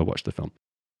that she never watched the film.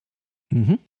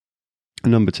 Mm-hmm.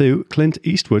 Number 2, Clint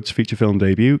Eastwood's feature film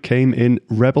debut came in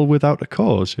Rebel Without a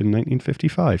Cause in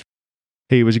 1955.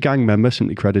 He was a gang member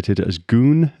simply credited as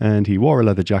Goon, and he wore a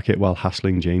leather jacket while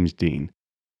hassling James Dean.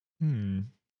 And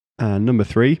number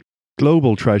 3,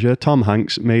 global treasure Tom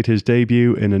Hanks made his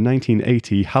debut in a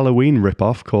 1980 Halloween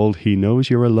ripoff called He Knows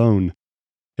You're Alone.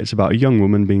 It's about a young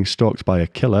woman being stalked by a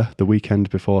killer the weekend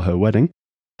before her wedding.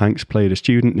 Hanks played a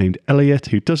student named Elliot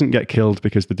who doesn't get killed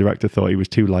because the director thought he was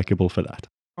too likable for that.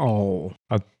 Oh,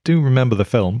 I do remember the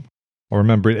film. I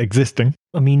remember it existing.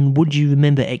 I mean, would you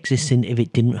remember it existing if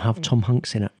it didn't have Tom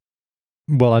Hanks in it?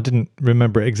 Well, I didn't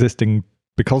remember it existing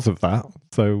because of that.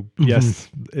 So, yes,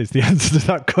 is the answer to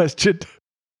that question.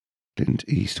 Clint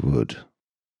Eastwood.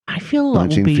 I feel that would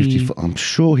be... 1954. I'm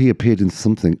sure he appeared in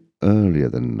something earlier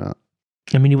than that.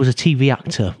 I mean, he was a TV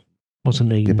actor,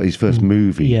 wasn't he? Yeah, but his first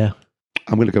movie. Yeah.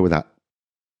 I'm going to go with that.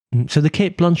 So the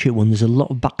Kate Blanchett one, there's a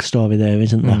lot of backstory there,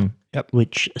 isn't there? Yep.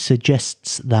 Which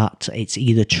suggests that it's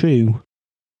either true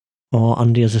or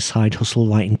Andy has a side hustle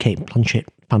writing Kate Blanchett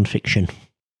fan fiction.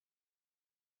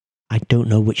 I don't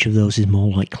know which of those is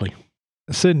more likely.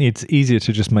 Certainly, it's easier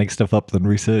to just make stuff up than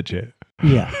research it.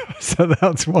 Yeah. So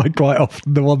that's why quite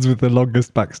often the ones with the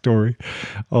longest backstory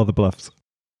are the bluffs.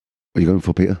 What are you going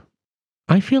for, Peter?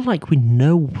 I feel like we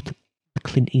know the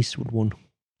Clint Eastwood one.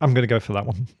 I'm going to go for that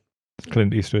one.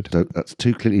 Clint Eastwood. So that's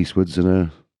 2 Clint Eastwoods and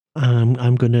a...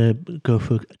 I'm going to go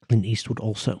for Clint Eastwood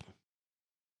also.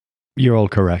 You're all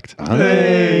correct.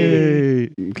 Hey!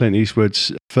 Clint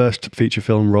Eastwood's first feature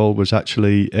film role was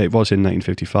actually, it was in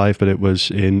 1955, but it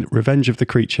was in Revenge of the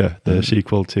Creature, the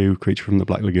sequel to Creature from the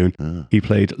Black Lagoon. He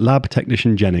played Lab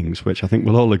Technician Jennings, which I think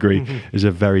we'll all agree is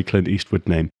a very Clint Eastwood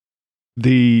name.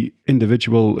 The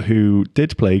individual who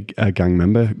did play a gang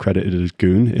member, credited as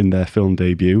Goon in their film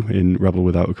debut in Rebel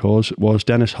Without a Cause, was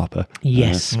Dennis Hopper.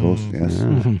 Yes. Of course, yes.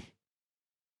 Mm-hmm.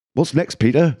 What's next,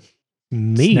 Peter?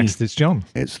 Me. Next is John.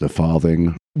 It's the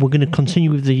farthing. We're going to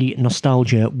continue with the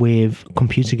nostalgia with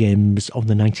computer games of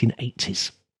the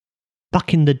 1980s.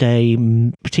 Back in the day,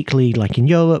 particularly like in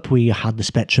Europe, we had the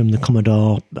Spectrum, the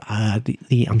Commodore,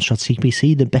 the Amstrad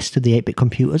CPC, the best of the 8-bit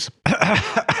computers.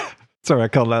 Sorry, I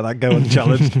can't let that go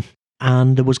unchallenged.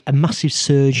 And there was a massive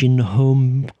surge in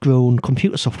homegrown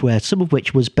computer software, some of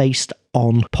which was based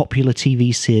on popular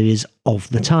TV series of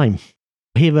the time.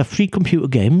 Here are 3 computer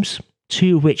games,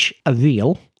 2 of which are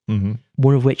real,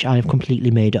 one of which I have completely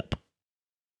made up.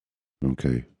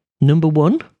 Okay. Number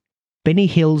 1, Benny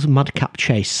Hill's Madcap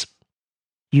Chase.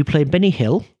 You play Benny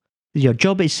Hill. Your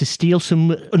job is to steal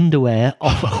some underwear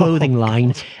off a clothing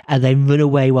line and then run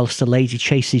away whilst the lady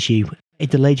chases you. If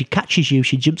the lady catches you,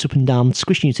 she jumps up and down,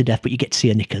 squishing you to death, but you get to see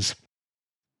her knickers.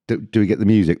 Do we get the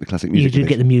music, the classic music? You do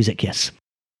get the music, yes.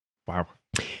 Wow.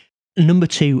 Number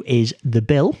 2 is The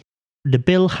Bill. The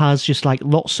bill has just like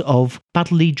lots of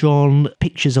badly drawn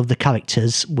pictures of the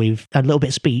characters with a little bit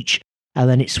of speech, and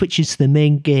then it switches to the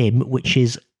main game, which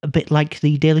is a bit like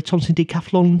the Daily Thompson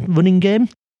Decathlon running game.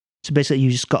 So basically,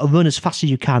 you just got to run as fast as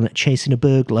you can at chasing a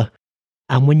burglar,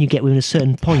 and when you get within a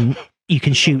certain point, you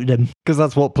can shoot them. Because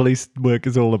that's what police work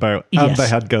is all about. And Yes. they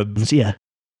had guns. Yeah.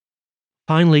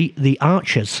 Finally, The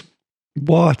Archers.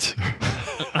 What?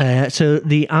 So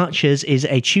The Archers is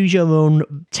a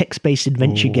choose-your-own text-based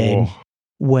adventure game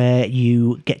where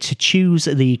you get to choose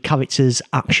the characters'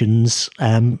 actions,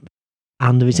 and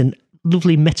there is a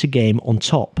lovely meta game on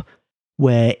top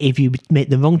where if you make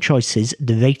the wrong choices,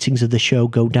 the ratings of the show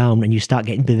go down and you start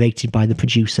getting berated by the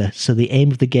producer. So the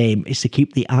aim of the game is to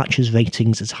keep the Archers'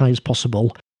 ratings as high as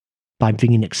possible by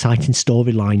bringing exciting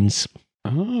storylines.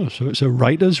 Oh, so it's a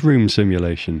writer's room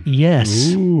simulation.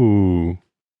 Yes. Ooh.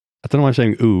 I don't know why I'm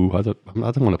saying ooh. I don't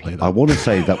want to play that. I want to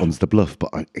say that one's the bluff,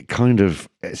 but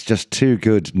it's just too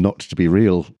good not to be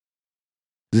real.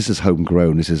 This is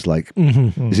homegrown. This is like,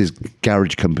 this is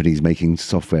garage companies making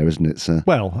software, isn't it? So.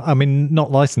 Well, I mean, not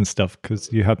licensed stuff,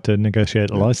 because you had to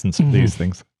negotiate a license for these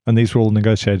things. And these were all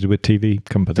negotiated with TV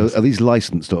companies. So are these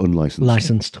licensed or unlicensed?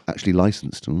 Licensed. Actually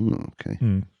licensed. Oh, okay.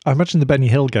 I imagine the Benny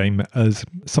Hill game as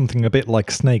something a bit like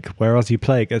Snake, where as you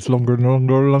play, it gets longer and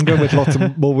longer and longer with lots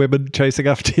of more women chasing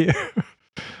after you.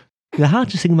 The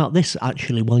hardest thing about this,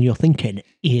 actually, while you're thinking,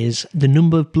 is the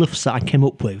number of bluffs that I came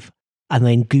up with and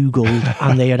then Googled,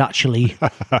 and they had actually...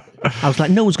 I was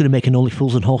like, no one's going to make an Only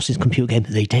Fools and Horses computer game.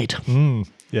 They did.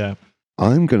 Yeah.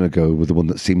 I'm going to go with the one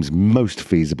that seems most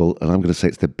feasible, and I'm going to say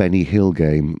it's the Benny Hill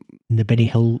game. The Benny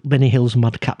Hill's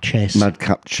Madcap Chase.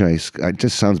 Madcap Chase. It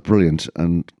just sounds brilliant,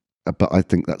 but I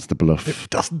think that's the bluff. It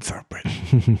doesn't sound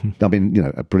brilliant. I mean,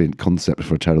 a brilliant concept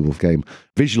for a terrible game.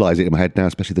 Visualise it in my head now,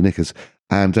 especially the knickers.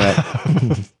 And at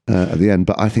the end,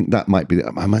 but I think that might be.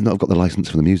 I might not have got the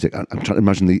license for the music. I'm trying to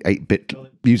imagine the 8-bit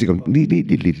music on. I'm going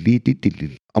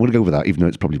to go with that, even though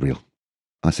it's probably real.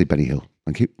 I say Benny Hill.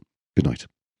 Thank you. Good night.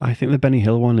 I think the Benny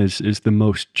Hill one is the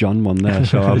most John one there,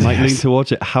 so I might lean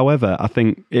towards it. However, I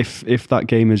think if that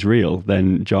game is real,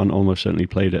 then John almost certainly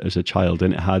played it as a child,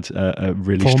 and it had a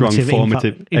really strong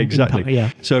formative exactly. Impact,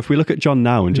 yeah. So if we look at John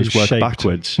now and just work shaped.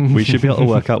 backwards, we should be able to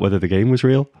work out whether the game was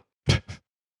real.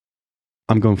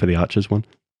 I'm going for the Archers one.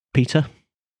 Peter?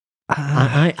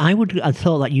 I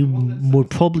thought that you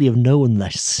would probably have known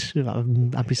this.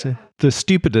 Obviously. The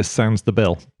stupidest sounds the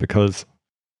bill, because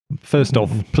first off,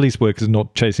 police work is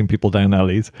not chasing people down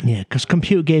alleys. Yeah, because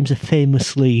computer games are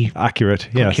famously Accurate,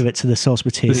 yes. accurate to the source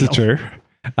material. This is true.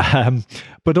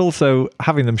 But also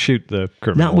having them shoot the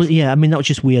criminals. That was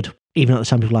just weird. Even at the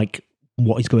time of like,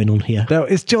 what is going on here? Now,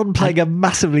 is John playing a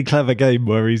massively clever game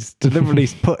where he's deliberately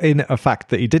put in a fact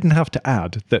that he didn't have to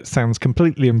add that sounds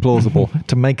completely implausible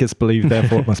to make us believe,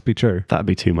 therefore it must be true? That'd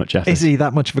be too much effort. Is he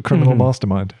that much of a criminal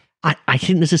mastermind? I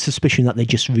think there's a suspicion that they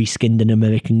just reskinned an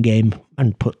American game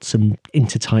and put some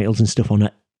intertitles and stuff on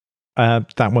it.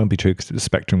 That won't be true because it's a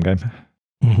Spectrum game.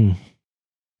 Mm-hmm.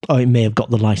 Or it may have got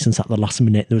the license at the last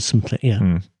minute. There was something,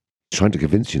 yeah. Trying to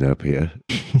convince you now, Peter.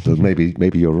 So maybe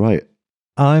you're right.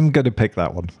 I'm going to pick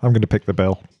that one. I'm going to pick the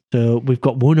bill. So we've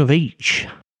got one of each.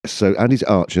 So Andy's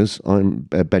Archers, I'm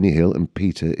Benny Hill, and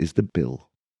Peter is the Bill.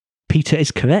 Peter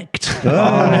is correct.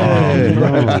 And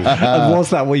was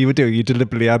that what you were doing? You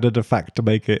deliberately added a fact to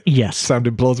make it Yes. sound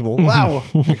implausible. Wow.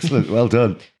 Excellent, well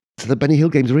done. So the Benny Hill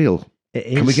game's real. It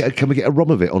is. Can we get a ROM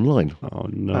of it online? Oh,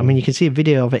 no. I mean, you can see a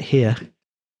video of it here.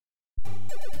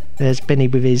 There's Benny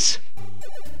with his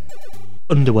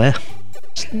underwear,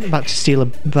 about to steal a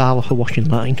bar off a washing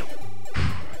line.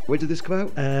 Where did this come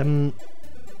out?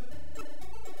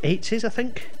 80s, I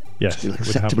think. Yes. it would have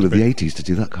Acceptable to of the be. 80s to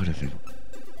do that kind of thing.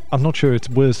 I'm not sure it's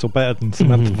worse or better than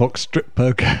Samantha Fox strip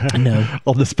poker No.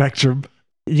 on the Spectrum.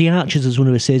 The Archers, as one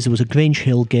of us says, there was a Grange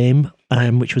Hill game,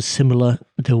 which was similar.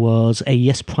 There was a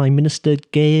Yes Prime Minister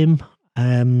game,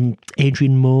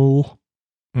 Adrian Mole,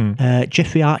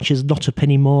 Jeffrey Archer's Not a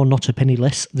Penny More, Not a Penny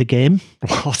Less, the game.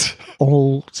 What?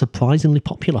 All surprisingly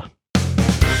popular.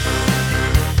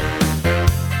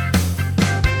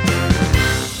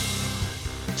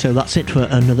 So that's it for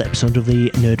another episode of the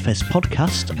Nerdfest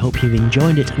podcast. I hope you've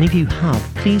enjoyed it, and if you have,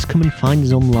 please come and find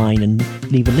us online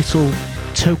and leave a little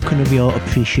token of your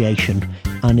appreciation.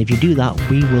 And if you do that,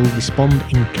 we will respond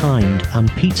in kind.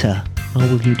 And Peter, how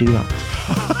will you do that?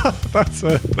 That's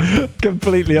a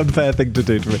completely unfair thing to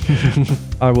do to me.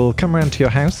 I will come round to your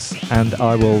house and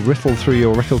I will riffle through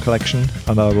your record collection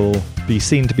and I will be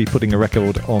seen to be putting a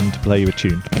record on to play you a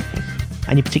tune.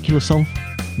 Any particular song?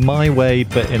 My Way,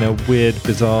 but in a weird,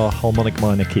 bizarre harmonic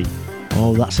minor key.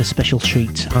 Oh, that's a special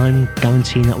treat. I'm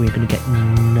guaranteeing that we're going to get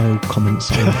no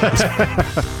comments on this.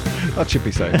 That should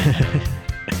be safe.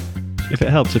 If it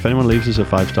helps, if anyone leaves us a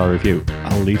 5-star review,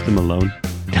 I'll leave them alone.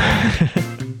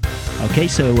 Okay,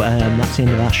 so that's the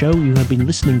end of our show. You have been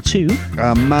listening to...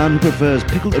 A man who prefers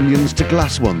pickled onions to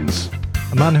glass ones.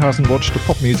 A man who hasn't watched a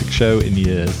pop music show in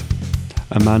years.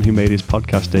 A man who made his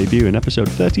podcast debut in episode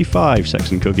 35,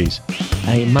 Sex and Cookies.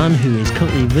 A man who is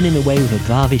currently running away with a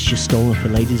bar he's just stolen for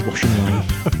ladies' washing line.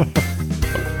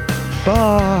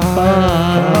 Bye.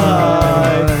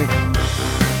 Bye.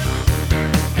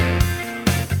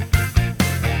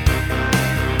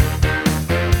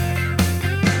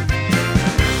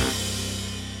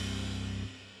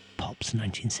 Pop's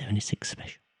 1976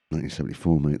 special.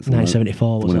 1974, mate.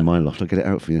 1974, was one it? in my loft. I'll get it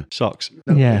out for you. Socks.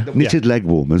 Yeah. Knitted leg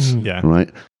warmers, Yeah.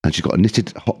 right? And she's got a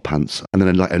knitted hot pants and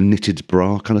then like a knitted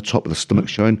bra kind of top with the stomach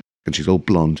showing. And she's all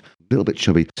blonde, a little bit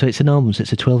chubby. So it's enormous.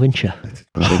 It's a 12-incher.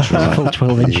 A full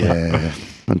 12-incher. Yeah,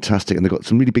 fantastic. And they've got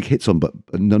some really big hits on, but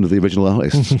none of the original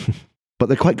artists. But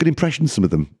they're quite good impressions, some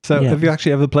of them. So Yeah. have you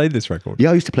actually ever played this record?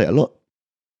 Yeah, I used to play it a lot.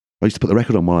 I used to put the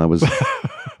record on while I was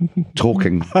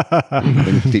talking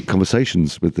in deep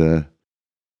conversations with, I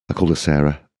called her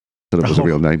Sarah. I don't know if it was a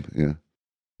real name. Yeah.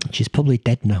 She's probably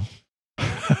dead now.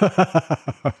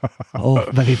 Oh,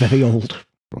 very, very old.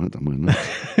 Right, don't mind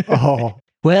that. Oh.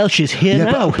 Well, she's here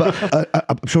now. But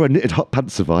I'm sure her knitted hot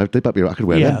pants survived. They might be right. I could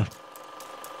wear them. Yeah.